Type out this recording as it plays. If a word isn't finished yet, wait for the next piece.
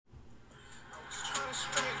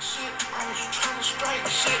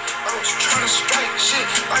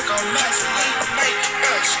shit like a master.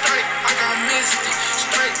 Straight like I missed it.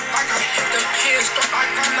 Straight like I hit the pin. Straight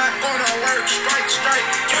like I'm not gonna work. Straight.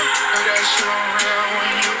 You know that shit on real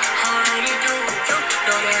when you already do. You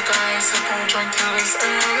know that guy ain't sip on drink till it's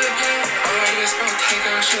early again. This take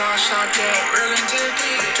a shit I shot that real into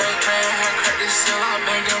deep. Drake man had cracked this seal. I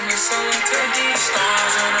begged him to sell it to deep.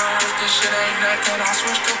 Stars in the roof, this shit ain't nothing. I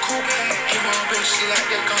switched to coupe. He my bitch, she like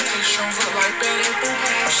that gon' take shrooms, look like Betty Boop.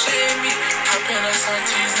 Shit me, hop in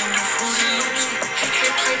SRTs and do fruity loops. He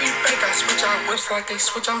can't play me back, I switch out whips like they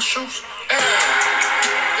switch out shoes.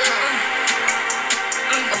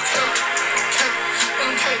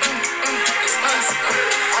 Okay, it's us.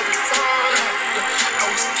 I be falling, I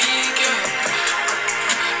was geeking.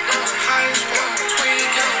 I was high as fuck,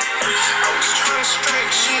 tweaking. I was trying to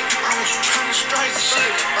strike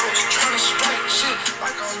shit.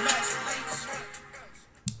 Like a mess.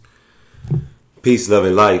 Peace, love,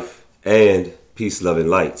 and life, and peace, love, and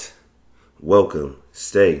light. Welcome,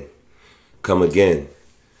 stay, come again.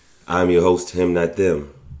 I'm your host, him, not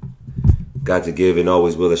them. Got to give and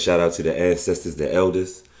always will a shout out to the ancestors, the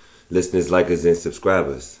elders, listeners, likers, and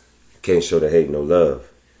subscribers. Can't show the hate, no love.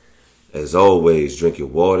 As always, drink your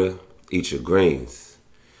water, eat your greens.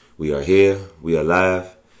 We are here, we are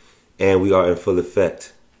live, and we are in full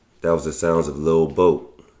effect. That was the sounds of Lil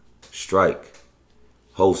Boat, Strike,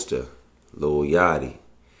 Holster, Lil Yachty.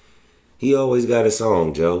 He always got a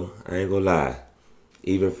song, Joe. I ain't gonna lie.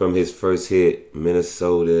 Even from his first hit,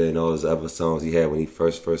 Minnesota, and all his other songs he had when he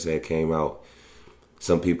first had came out,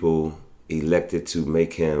 some people elected to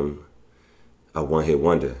make him a one-hit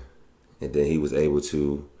wonder. And then he was able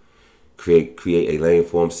to create a lane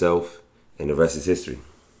for himself, and the rest is history.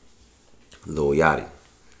 Lil Yachty.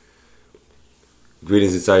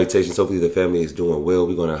 Greetings and salutations. Hopefully the family is doing well.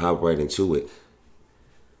 We're going to hop right into it.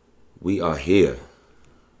 We are here.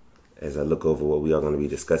 As I look over what we are going to be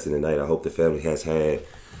discussing tonight, I hope the family has had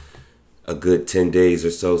a good 10 days or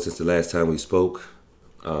so since the last time we spoke.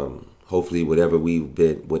 Hopefully whatever we've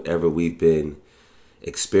been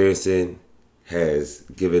experiencing has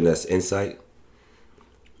given us insight.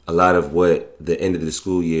 A lot of what the end of the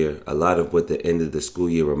school year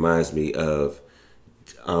reminds me of,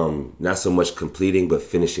 not so much completing, but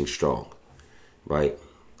finishing strong, right?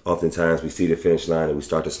 Oftentimes we see the finish line and we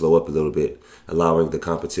start to slow up a little bit, allowing the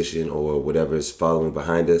competition or whatever is following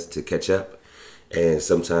behind us to catch up. And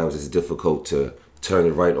sometimes it's difficult to turn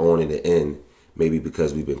it right on in the end, maybe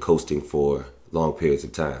because we've been coasting for long periods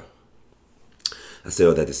of time. I say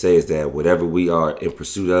all that to say is that whatever we are in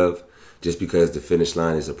pursuit of, just because the finish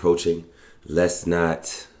line is approaching, let's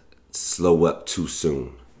not slow up too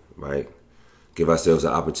soon, right? Give ourselves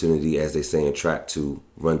an opportunity, as they say in track, to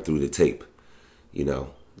run through the tape. You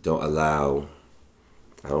know, don't allow,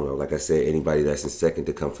 like I said, anybody that's in second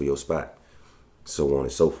to come for your spot, so on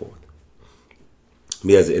and so forth.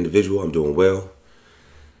 Me as an individual, I'm doing well.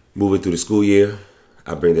 Moving through the school year,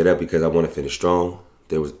 I bring that up because I want to finish strong.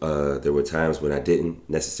 There were times when I didn't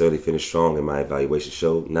necessarily finish strong, and my evaluation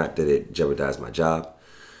showed. Not that it jeopardized my job,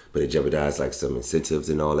 but it jeopardized like some incentives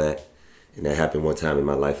and all that. And that happened one time in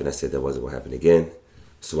my life, and I said that wasn't going to happen again.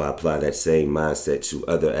 So I apply that same mindset to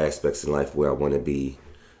other aspects in life where I want to be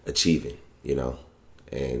achieving,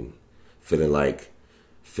 and feeling like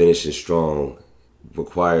finishing strong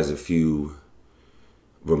requires a few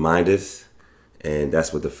reminders, and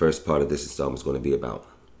that's what the first part of this installment is going to be about.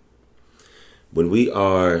 When we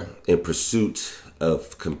are in pursuit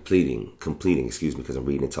of completing, because I'm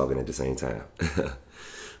reading and talking at the same time.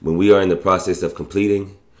 When we are in the process of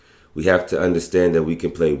completing, we have to understand that we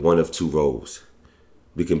can play one of two roles.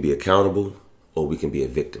 We can be accountable, or we can be a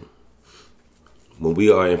victim. When we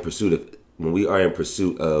are in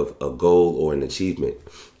pursuit of a goal or an achievement,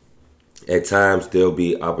 at times there'll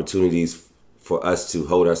be opportunities for us to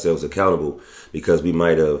hold ourselves accountable because we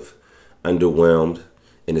might have underwhelmed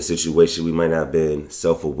in the situation. We might not have been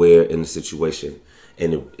self-aware in the situation.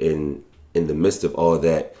 And in the midst of all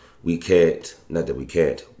that, we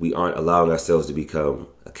aren't allowing ourselves to become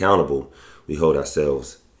accountable. We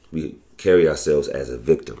carry ourselves as a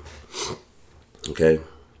victim. Okay?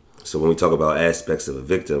 So when we talk about aspects of a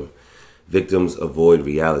victim, victims avoid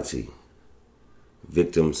reality.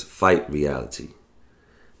 Victims fight reality.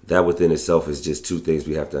 That within itself is just two things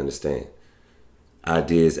we have to understand.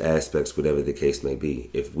 Ideas, aspects, whatever the case may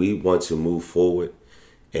be. If we want to move forward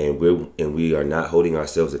and we are not holding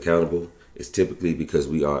ourselves accountable, it's typically because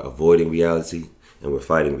we are avoiding reality and we're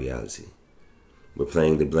fighting reality. We're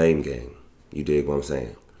playing the blame game. You dig what I'm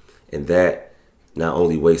saying? And that not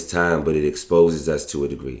only wastes time, but it exposes us to a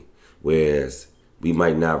degree. Whereas we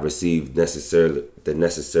might not receive the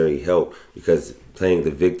necessary help because playing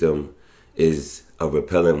the victim is a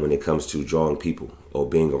repellent when it comes to drawing people or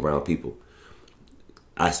being around people.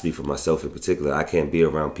 I speak for myself in particular. I can't be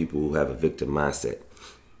around people who have a victim mindset.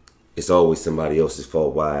 It's always somebody else's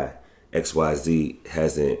fault why XYZ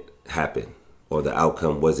hasn't happened, or the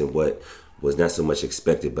outcome wasn't what was not so much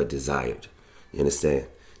expected but desired. You understand?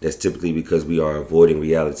 That's typically because we are avoiding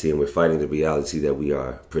reality and we're fighting the reality that we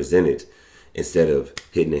are presented instead of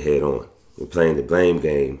hitting it head on. We're playing the blame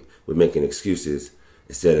game. We're making excuses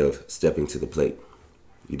instead of stepping to the plate.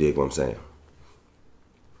 You dig what I'm saying?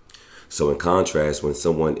 So in contrast, when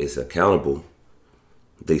someone is accountable,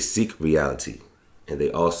 they seek reality and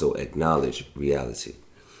they also acknowledge reality.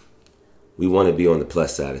 We want to be on the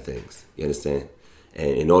plus side of things. You understand?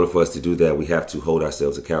 And in order for us to do that, we have to hold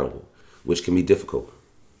ourselves accountable, which can be difficult.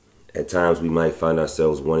 At times, we might find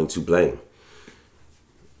ourselves wanting to blame.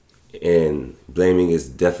 And blaming is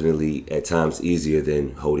definitely at times easier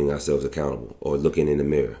than holding ourselves accountable or looking in the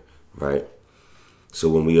mirror, right? So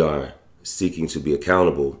when we are seeking to be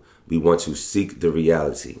accountable, we want to seek the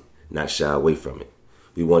reality, not shy away from it.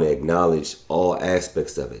 We want to acknowledge all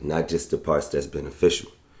aspects of it, not just the parts that's beneficial.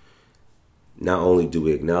 Not only do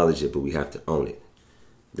we acknowledge it, but we have to own it.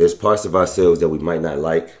 There's parts of ourselves that we might not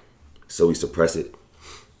like, so we suppress it.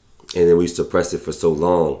 And then we suppress it for so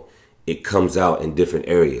long, it comes out in different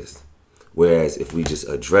areas. Whereas if we just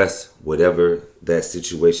address whatever that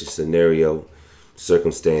situation, scenario,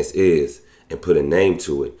 circumstance is, and put a name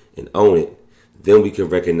to it and own it, then we can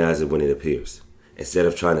recognize it when it appears. Instead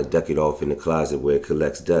of trying to duck it off in the closet where it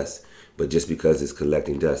collects dust. But just because it's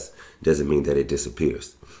collecting dust doesn't mean that it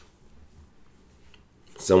disappears.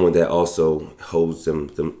 Someone that also holds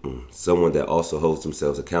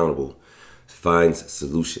themselves accountable finds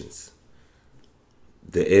solutions.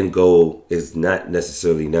 The end goal is not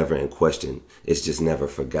necessarily never in question. It's just never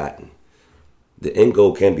forgotten. The end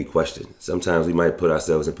goal can be questioned. Sometimes we might put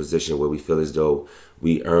ourselves in a position where we feel as though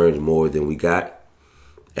we earned more than we got,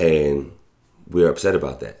 and we're upset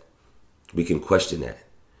about that. We can question that.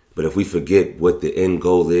 But if we forget what the end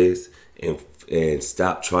goal is and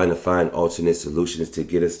stop trying to find alternate solutions to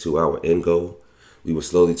get us to our end goal, we will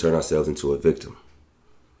slowly turn ourselves into a victim.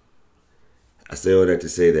 I say all that to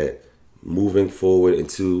say that moving forward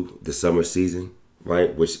into the summer season,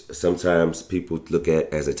 right, which sometimes people look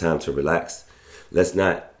at as a time to relax, let's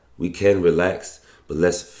not. We can relax, but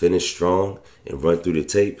let's finish strong and run through the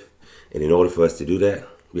tape. And in order for us to do that,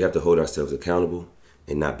 we have to hold ourselves accountable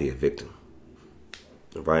and not be a victim.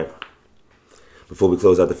 All right? Before we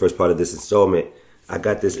close out the first part of this installment, I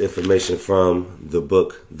got this information from the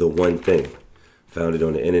book, The One Thing. Found it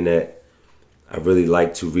on the internet. I really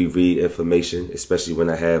like to reread information, especially when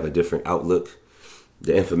I have a different outlook.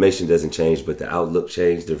 The information doesn't change, but the outlook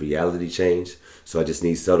changed, the reality changed. So I just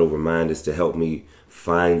need subtle reminders to help me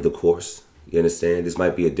find the course. You understand? This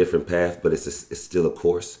might be a different path, but it's still a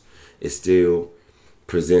course. It still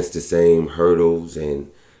presents the same hurdles and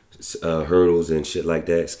shit like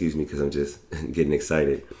that. Excuse me, because I'm just getting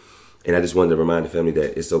excited. And I just wanted to remind the family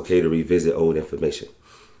that it's okay to revisit old information.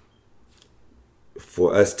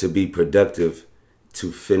 For us to be productive,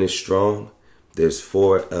 to finish strong, there's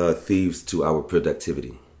 4 thieves to our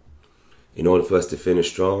productivity. In order for us to finish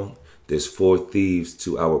strong, there's 4 thieves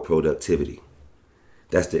to our productivity.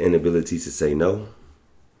 That's the inability to say no,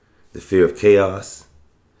 the fear of chaos,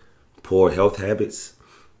 poor health habits,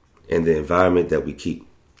 and the environment that we keep.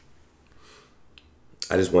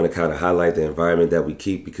 I just want to kind of highlight the environment that we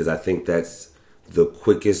keep because I think that's the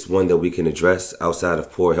quickest one that we can address outside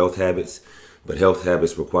of poor health habits. But health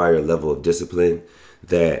habits require a level of discipline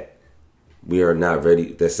that we are not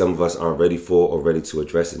ready, that some of us aren't ready for or ready to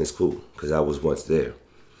address in school, because I was once there.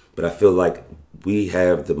 But I feel like we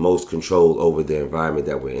have the most control over the environment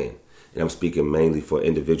that we're in. And I'm speaking mainly for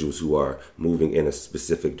individuals who are moving in a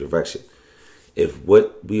specific direction. If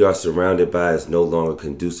what we are surrounded by is no longer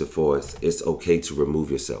conducive for us, it's okay to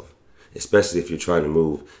remove yourself, especially if you're trying to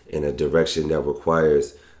move in a direction that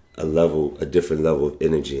requires a different level of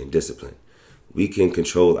energy and discipline. We can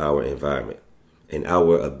control our environment, and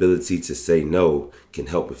our ability to say no can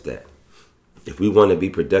help with that. If we want to be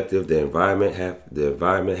productive, the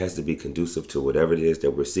environment has to be conducive to whatever it is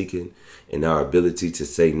that we're seeking, and our ability to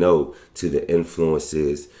say no to the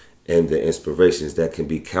influences and the inspirations that can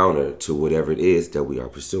be counter to whatever it is that we are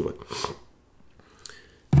pursuing.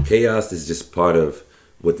 Chaos is just part of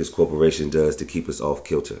what this corporation does to keep us off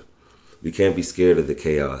kilter. We can't be scared of the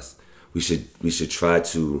chaos. We should try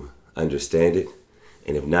to understand it,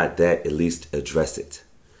 and if not that, at least address it.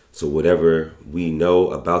 So whatever we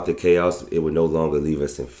know about the chaos, it will no longer leave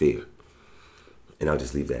us in fear. And I'll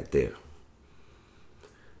just leave that there.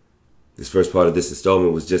 This first part of this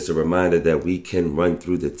installment was just a reminder that we can run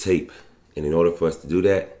through the tape And in order for us to do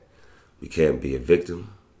that, we can't be a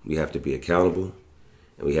victim. We have to be accountable.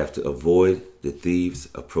 And we have to avoid the thieves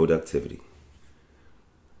of productivity.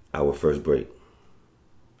 Our first break.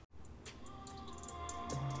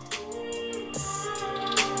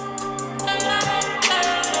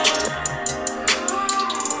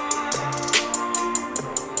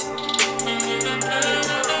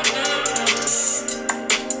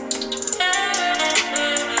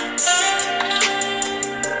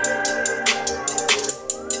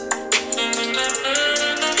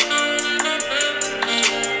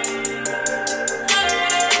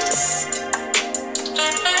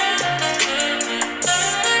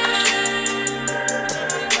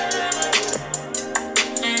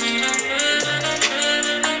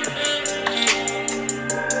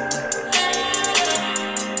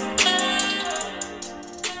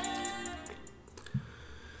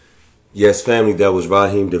 Yes, family, that was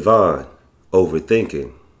Raheem Devon,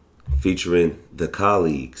 Overthinking, featuring The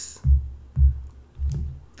Colleagues.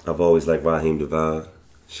 I've always liked Raheem Devon.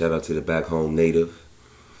 Shout out to the back home native.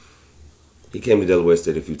 He came to Delaware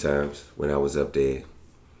State a few times when I was up there.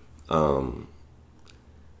 And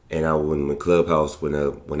I when Clubhouse, when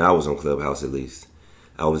I was on Clubhouse at least,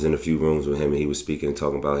 I was in a few rooms with him and he was speaking and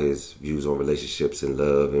talking about his views on relationships and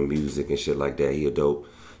love and music and shit like that. He a dope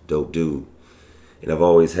dude. And I've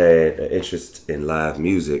always had an interest in live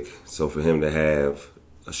music, so for him to have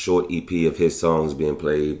a short EP of his songs being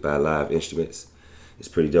played by live instruments is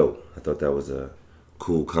pretty dope. I thought that was a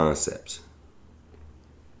cool concept.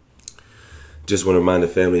 Just want to remind the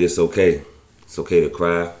family it's okay. It's okay to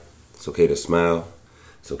cry. It's okay to smile.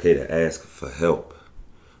 It's okay to ask for help.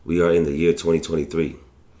 We are in the year 2023.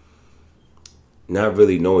 Not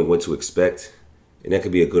really knowing what to expect, and that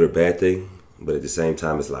could be a good or bad thing, but at the same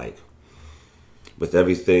time it's like, with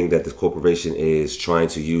everything that the corporation is trying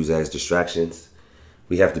to use as distractions,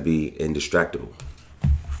 we have to be indistractable.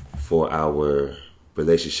 For our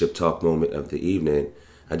relationship talk moment of the evening,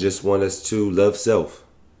 I just want us to love self,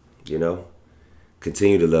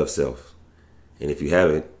 continue to love self. And if you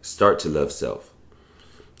haven't, start to love self.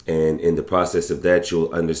 And in the process of that,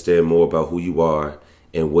 you'll understand more about who you are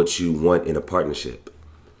and what you want in a partnership.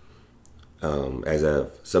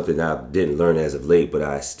 Something I didn't learn as of late, but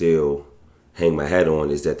I still hang my hat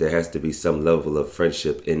on, is that there has to be some level of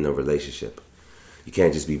friendship in the relationship. You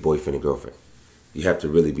can't just be boyfriend and girlfriend. You have to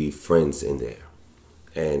really be friends in there.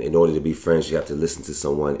 And in order to be friends, you have to listen to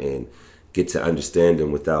someone and get to understand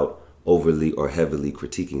them without overly or heavily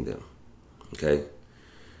critiquing them. Okay?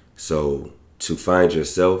 So to find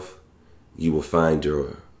yourself, you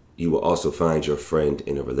will also find your friend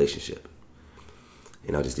in a relationship.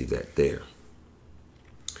 And I'll just leave that there.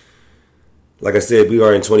 Like I said, we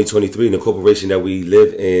are in 2023, and the corporation that we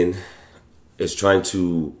live in is trying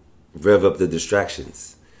to rev up the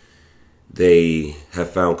distractions. They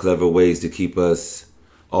have found clever ways to keep us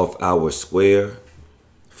off our square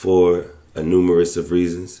for a numerous of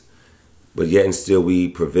reasons, but yet and still we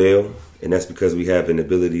prevail, and that's because we have an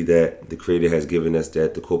ability that the Creator has given us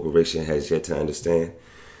that the corporation has yet to understand,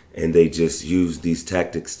 and they just use these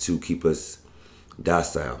tactics to keep us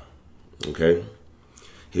docile. Okay?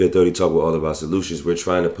 Here at 30 Talk, we're all about solutions. We're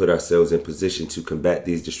trying to put ourselves in position to combat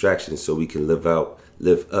these distractions so we can live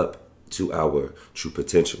up to our true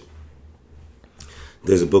potential.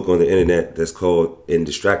 There's a book on the internet that's called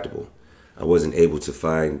Indistractable. I wasn't able to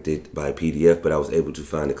find it by PDF, but I was able to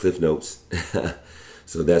find the Cliff Notes.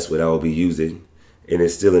 So that's what I will be using. And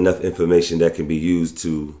it's still enough information that can be used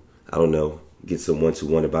to, get someone to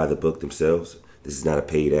want to buy the book themselves. This is not a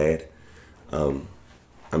paid ad. I'm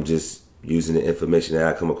just using the information that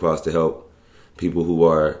I come across to help people who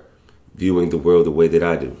are viewing the world the way that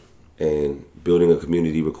I do. And building a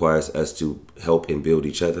community requires us to help and build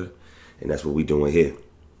each other. And that's what we're doing here.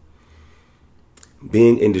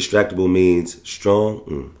 Being indistractable means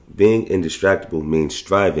Being indistractable means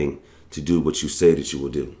striving to do what you say that you will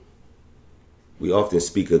do. We often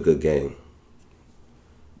speak a good game.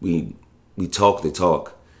 We talk the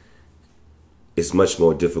talk. It's much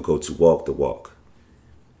more difficult to walk the walk.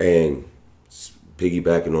 And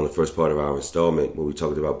piggybacking on the first part of our installment, when we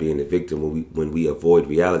talked about being a victim, when we avoid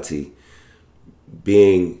reality,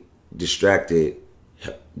 being distracted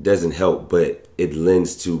doesn't help, but it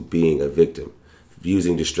lends to being a victim.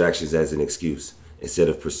 Using distractions as an excuse instead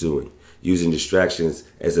of pursuing. Using distractions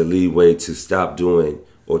as a leeway to stop doing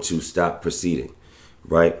or to stop proceeding,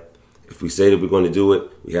 right? If we say that we're going to do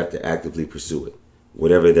it, we have to actively pursue it,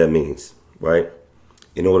 whatever that means, right?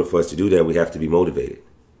 In order for us to do that, we have to be motivated.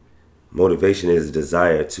 Motivation is a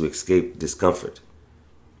desire to escape discomfort.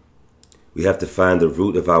 We have to find the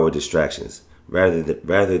root of our distractions rather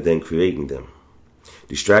than creating them.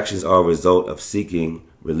 Distractions are a result of seeking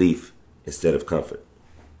relief instead of comfort.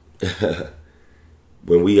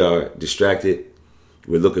 When we are distracted,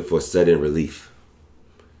 we're looking for sudden relief.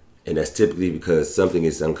 And that's typically because something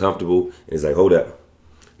is uncomfortable and it's like, hold up,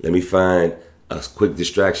 let me find a quick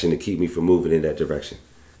distraction to keep me from moving in that direction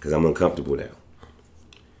because I'm uncomfortable now.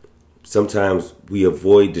 Sometimes we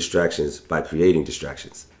avoid distractions by creating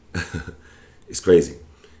distractions. It's crazy.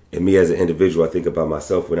 And me as an individual, I think about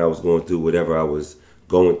myself when I was going through whatever I was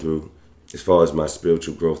going through as far as my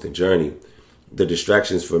spiritual growth and journey. The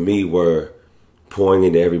distractions for me were pouring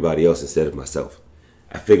into everybody else instead of myself.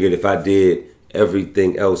 I figured if I did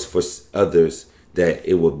everything else for others, that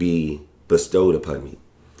it would be bestowed upon me,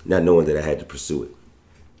 not knowing that I had to pursue it.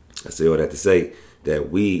 I say all that to say that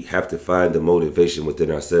we have to find the motivation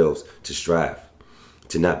within ourselves to strive,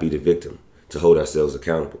 to not be the victim, to hold ourselves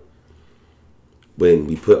accountable. When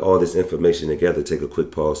we put all this information together, take a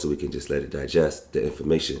quick pause so we can just let it digest the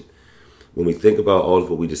information. When we think about all of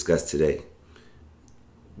what we discussed today,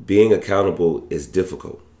 being accountable is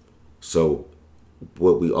difficult. So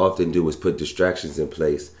what we often do is put distractions in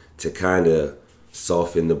place to kind of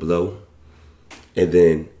soften the blow. And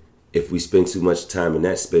then if we spend too much time in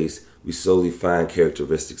that space, we slowly find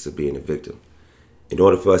characteristics of being a victim. In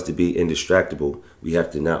order for us to be indistractable, we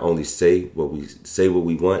have to not only say what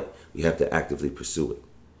we want, we have to actively pursue it.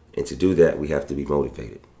 And to do that, we have to be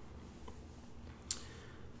motivated.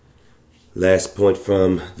 Last point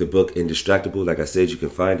from the book Indistractable. Like I said, you can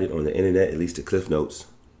find it on the internet, at least the Cliff Notes,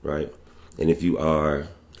 right? And if you are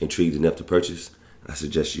intrigued enough to purchase, I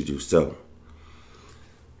suggest you do so.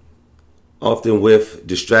 Often with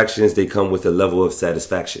distractions, they come with a level of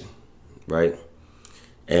satisfaction, right?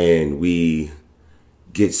 And we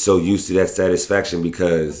get so used to that satisfaction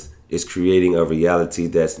because it's creating a reality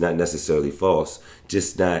that's not necessarily false,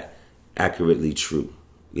 just not accurately true,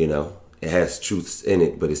 you know? It has truths in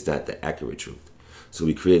it, but it's not the accurate truth. So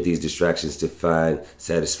we create these distractions to find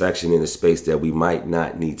satisfaction in a space that we might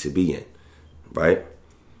not need to be in, right?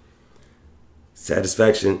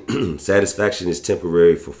 Satisfaction is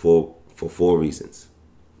temporary for four reasons.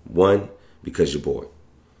 One, because you're bored.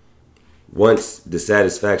 Once the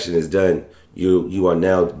satisfaction is done, you are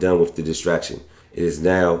now done with the distraction. It is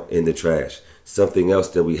now in the trash. Something else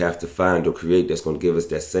that we have to find or create that's going to give us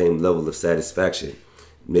that same level of satisfaction.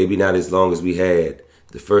 Maybe not as long as we had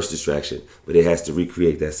the first distraction, but it has to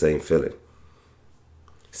recreate that same feeling.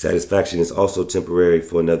 Satisfaction is also temporary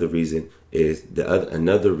for another reason.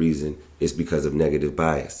 Another reason is because of negative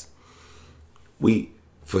bias.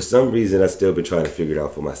 For some reason, I've still been trying to figure it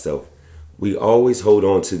out for myself. We always hold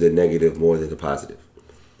on to the negative more than the positive.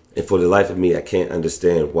 And for the life of me, I can't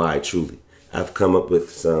understand why truly. I've come up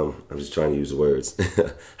with some, I'm just trying to use the words,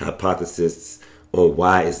 hypotheses on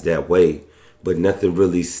why it's that way. But nothing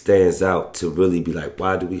really stands out to really be like,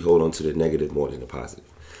 why do we hold on to the negative more than the positive?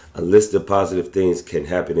 A list of positive things can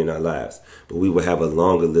happen in our lives, but we will have a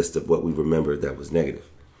longer list of what we remember that was negative.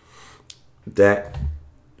 That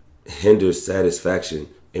hinders satisfaction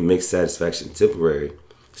and makes satisfaction temporary,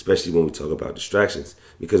 especially when we talk about distractions,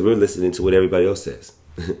 because we're listening to what everybody else says.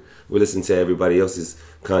 We're listening to everybody else's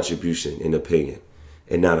contribution and opinion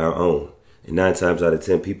and not our own. And 9 times out of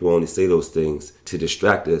 10, people only say those things to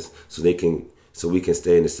distract us so we can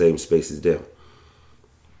stay in the same space as them.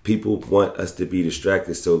 People want us to be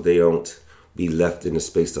distracted so they don't be left in the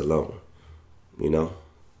space alone, you know?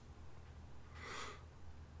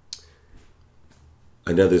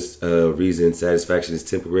 Another reason satisfaction is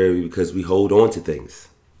temporary because we hold on to things,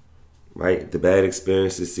 right? The bad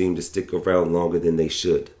experiences seem to stick around longer than they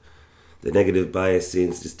should. The negative bias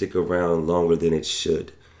seems to stick around longer than it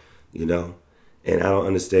should. You know, and I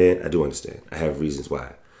do understand. I have reasons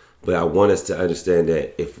why. But I want us to understand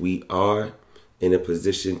that if we are in a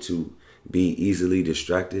position to be easily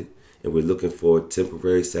distracted and we're looking for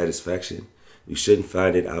temporary satisfaction, we shouldn't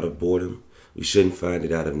find it out of boredom. We shouldn't find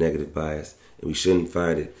it out of negative bias. And we shouldn't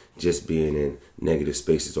find it just being in negative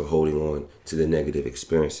spaces or holding on to the negative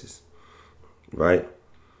experiences. Right?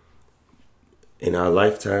 In our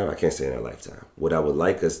lifetime, I can't say in our lifetime. What I would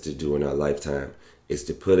like us to do in our lifetime is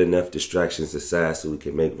to put enough distractions aside so we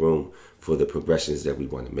can make room for the progressions that we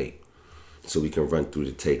want to make. So we can run through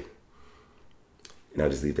the tape. And I'll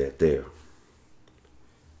just leave that there.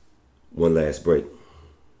 One last break.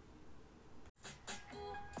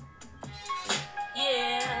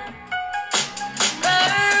 Yeah.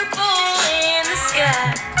 Purple in the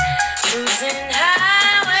sky, cruising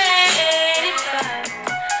highway 85.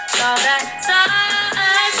 Thought I saw a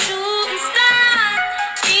shooting star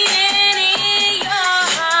beating in your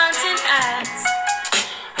haunting eyes.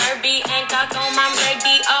 Herbie Hancock on my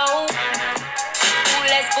radio. Ooh,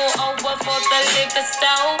 let's go over off the liquor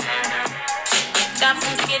store. Got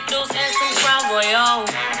some Skittles and some Crown Royal.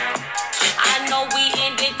 I know we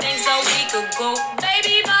ended things a week ago.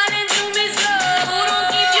 Baby, bought into Miss Love. Who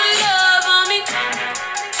don't keep your love on me?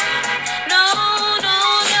 No, no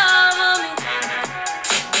love on me.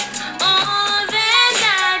 On Van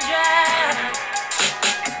Dyke Drive.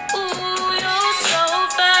 Ooh, you're so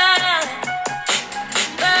fine.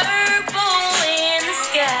 Purple in the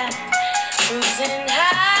sky. Cruising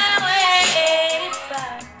Highway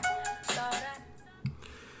 85.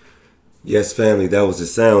 Yes, family, that was the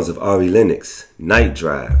sounds of Ari Lennox, Night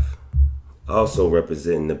Drive. Also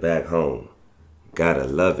representing the back home. Gotta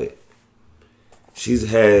love it. She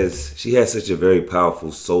has such a very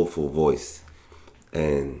powerful, soulful voice.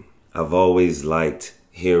 And I've always liked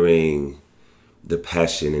hearing the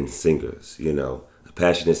passion in singers, you know. A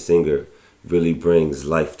passionate singer really brings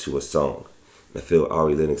life to a song. I feel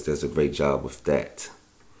Ari Lennox does a great job with that.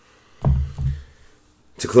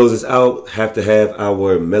 To close us out, have to have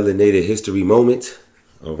our melanated history moment,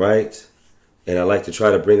 all right? And I like to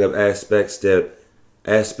try to bring up aspects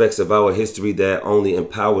of our history that only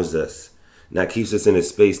empowers us, not keeps us in a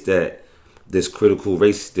space that this critical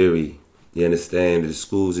race theory, you understand, the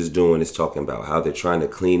schools is doing, is talking about how they're trying to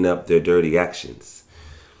clean up their dirty actions.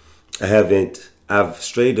 I've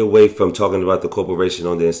strayed away from talking about the corporation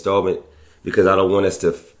on the installment because I don't want us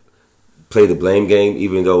to play the blame game,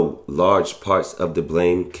 even though large parts of the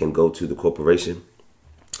blame can go to the corporation.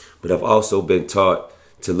 But I've also been taught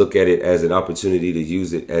to look at it as an opportunity to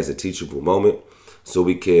use it as a teachable moment so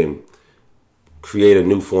we can create a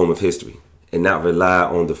new form of history and not rely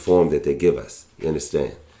on the form that they give us. You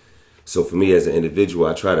understand? So for me as an individual,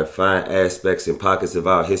 I try to find aspects and pockets of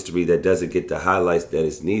our history that doesn't get the highlights that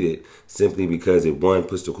is needed simply because it, one,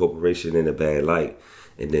 puts the corporation in a bad light,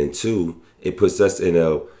 and then two, it puts us in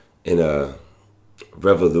a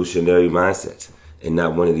revolutionary mindset and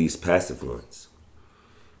not one of these passive ones.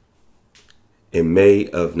 In May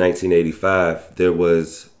of 1985, there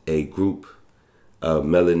was a group, a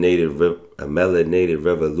melanated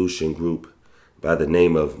revolution group by the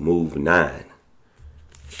name of Move 9.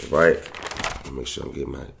 Right? Let me make sure I'm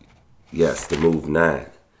getting the Move 9.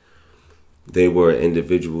 They were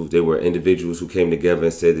individuals who came together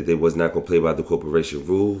and said that they was not going to play by the corporation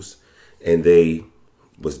rules, and they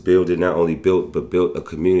was built a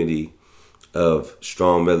community of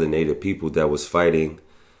strong melanated people that was fighting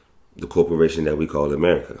the corporation that we call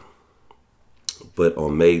America. But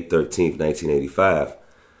on May 13th, 1985,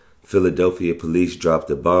 Philadelphia police dropped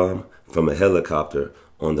a bomb from a helicopter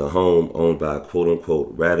on the home owned by a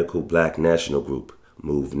quote-unquote radical black national group,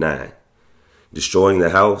 Move 9, destroying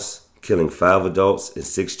the house, killing 5 adults and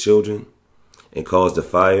 6 children, and caused a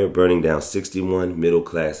fire, burning down 61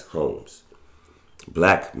 middle-class homes.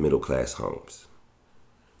 Black middle-class homes.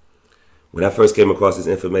 When I first came across this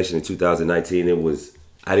information in 2019,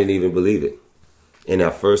 I didn't even believe it. And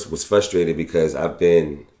I first was frustrated because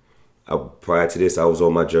prior to this, I was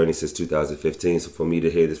on my journey since 2015. So for me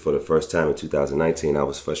to hear this for the first time in 2019, I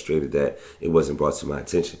was frustrated that it wasn't brought to my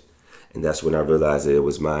attention. And that's when I realized that it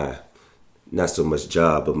was my, not so much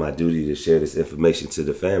job, but my duty to share this information to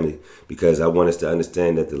the family, because I want us to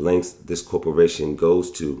understand that the lengths this corporation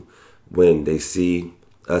goes to when they see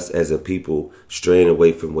us as a people straying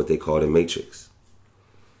away from what they call the matrix.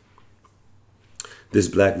 This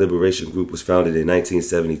black liberation group was founded in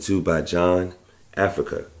 1972 by John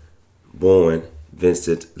Africa, born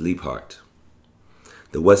Vincent Leiphart.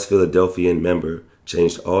 The West Philadelphian members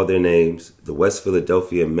changed all their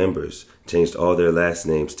last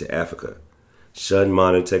names to Africa, shunned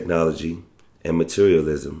modern technology and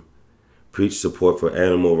materialism, preached support for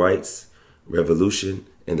animal rights, revolution,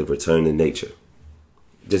 and the return to nature.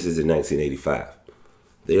 This is in 1985.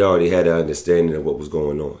 They already had an understanding of what was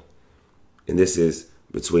going on. And this is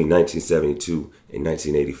between 1972 and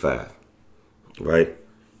 1985, right?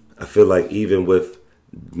 I feel like even with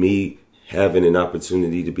me having an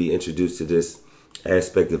opportunity to be introduced to this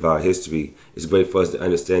aspect of our history, it's great for us to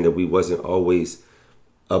understand that we wasn't always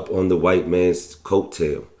up on the white man's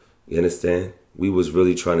coattail. You understand? We was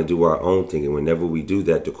really trying to do our own thing. And whenever we do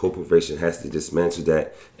that, the corporation has to dismantle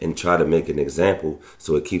that and try to make an example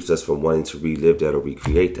so it keeps us from wanting to relive that or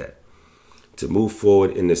recreate that. To move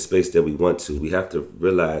forward in the space that we want to, we have to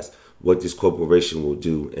realize what this corporation will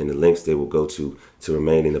do and the lengths they will go to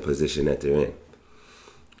remain in the position that they're in.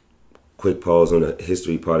 Quick pause on the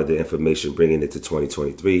history part of the information, bringing it to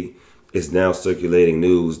 2023. It's now circulating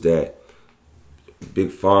news that Big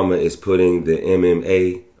Pharma is putting the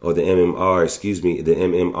MMA or the MMRA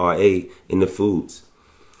in the foods.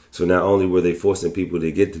 So not only were they forcing people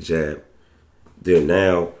to get the jab, they're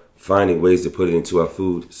now finding ways to put it into our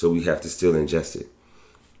food, so we have to still ingest it.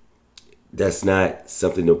 That's not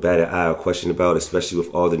something to bat an eye or question about, especially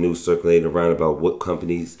with all the news circulating around about what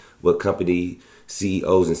company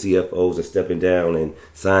CEOs and CFOs are stepping down, and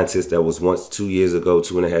scientists that was once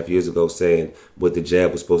 2.5 years ago, saying what the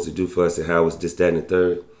jab was supposed to do for us and how it's this, that, and the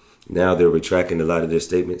third. Now they're retracting a lot of their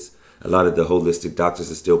statements. A lot of the holistic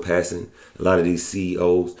doctors are still passing. A lot of these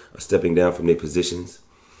CEOs are stepping down from their positions.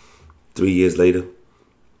 3 years later,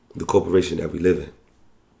 the corporation that we live in.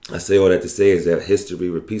 I say all that to say is that history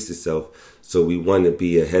repeats itself, so we want to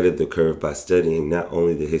be ahead of the curve by studying not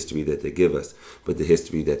only the history that they give us, but the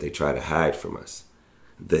history that they try to hide from us.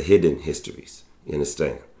 The hidden histories, you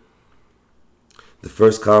understand? The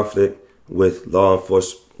first conflict with law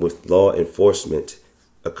enforcement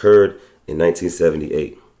occurred in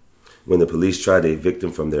 1978 when the police tried to evict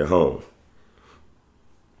them from their home.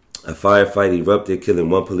 A firefight erupted,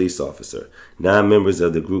 killing one police officer. 9 members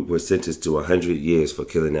of the group were sentenced to 100 years for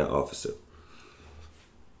killing that officer.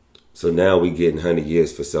 So now we getting 100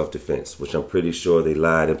 years for self-defense, which I'm pretty sure they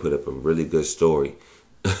lied and put up a really good story,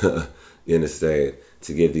 you understand,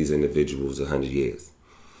 to give these individuals 100 years.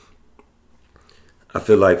 I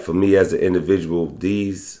feel like for me as an individual,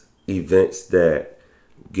 these events that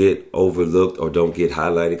get overlooked or don't get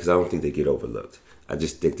highlighted, because I don't think they get overlooked. I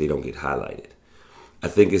just think they don't get highlighted. I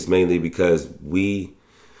think it's mainly because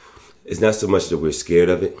it's not so much that we're scared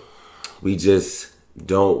of it. We just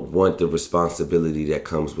don't want the responsibility that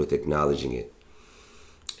comes with acknowledging it.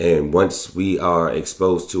 And once we are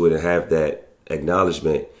exposed to it and have that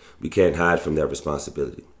acknowledgement, we can't hide from that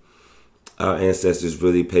responsibility. Our ancestors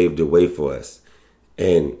really paved the way for us.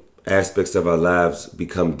 And aspects of our lives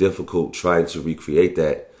become difficult trying to recreate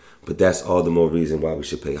that. But that's all the more reason why we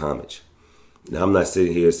should pay homage. Now, I'm not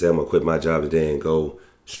sitting here saying I'm going to quit my job today and go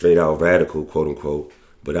straight out radical, quote unquote,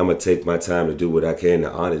 but I'm going to take my time to do what I can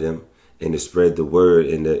to honor them and to spread the word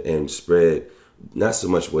and spread not so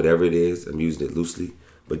much whatever it is, I'm using it loosely,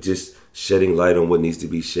 but just shedding light on what needs to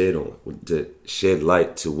be shed on, to shed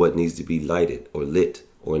light to what needs to be lighted or lit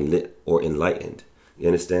or enlightened. You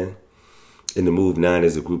understand? And the Move 9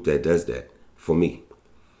 is a group that does that for me.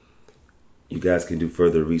 You guys can do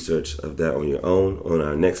further research of that on your own. On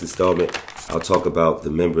our next installment, I'll talk about the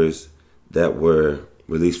members that were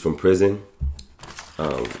released from prison,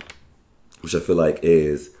 which I feel like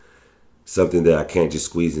is something that I can't just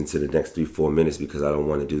squeeze into the next 3-4 minutes because I don't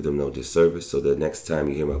want to do them no disservice. So the next time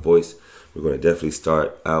you hear my voice, we're going to definitely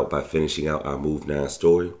start out by finishing out our Move 9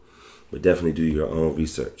 story. But definitely do your own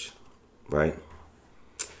research, right?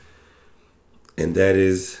 And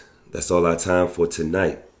that's all our time for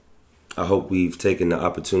tonight. I hope we've taken the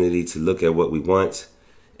opportunity to look at what we want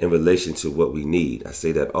in relation to what we need. I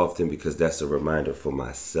say that often because that's a reminder for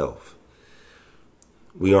myself.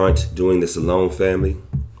 We aren't doing this alone, family.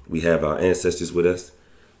 We have our ancestors with us.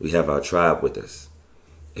 We have our tribe with us.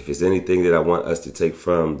 If there's anything that I want us to take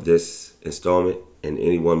from this installment and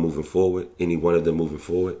any one of them moving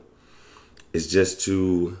forward, is just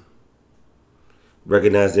to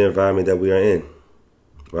recognize the environment that we are in,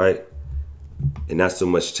 right? And not so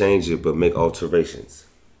much change it, but make alterations.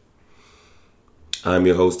 I'm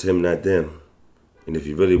your host, him, not them. And if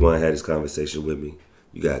you really want to have this conversation with me,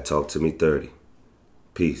 you got to talk to me 30.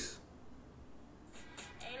 Peace.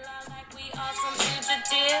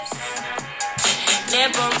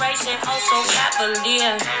 Liberation, also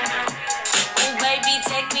cavalier. Ooh, baby,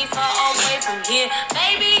 take me far away from here.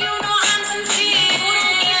 Baby, you know